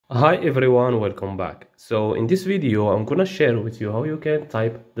Hi everyone, welcome back. So in this video I'm gonna share with you how you can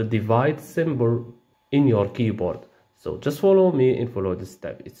type the divide symbol in your keyboard. So just follow me and follow the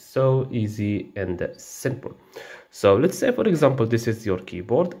step. It's so easy and simple. So let's say for example this is your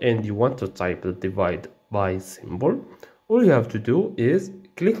keyboard and you want to type the divide by symbol. All you have to do is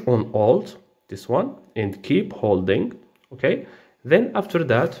click on Alt, this one, and keep holding. Okay, then after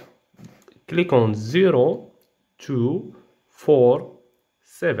that click on 0 2 4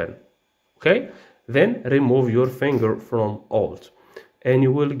 7. Okay, then remove your finger from Alt and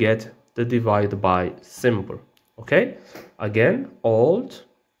you will get the divide by symbol. Okay, again Alt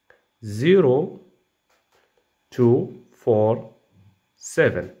 0 2 4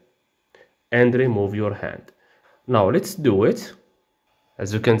 7 and remove your hand. Now let's do it.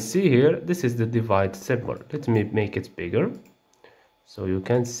 As you can see here, this is the divide symbol. Let me make it bigger so you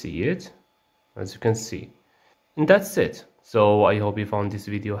can see it. As you can see, and that's it. So I hope you found this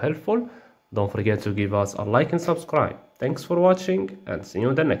video helpful. Don't forget to give us a like and subscribe. Thanks for watching and see you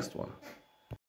in the next one.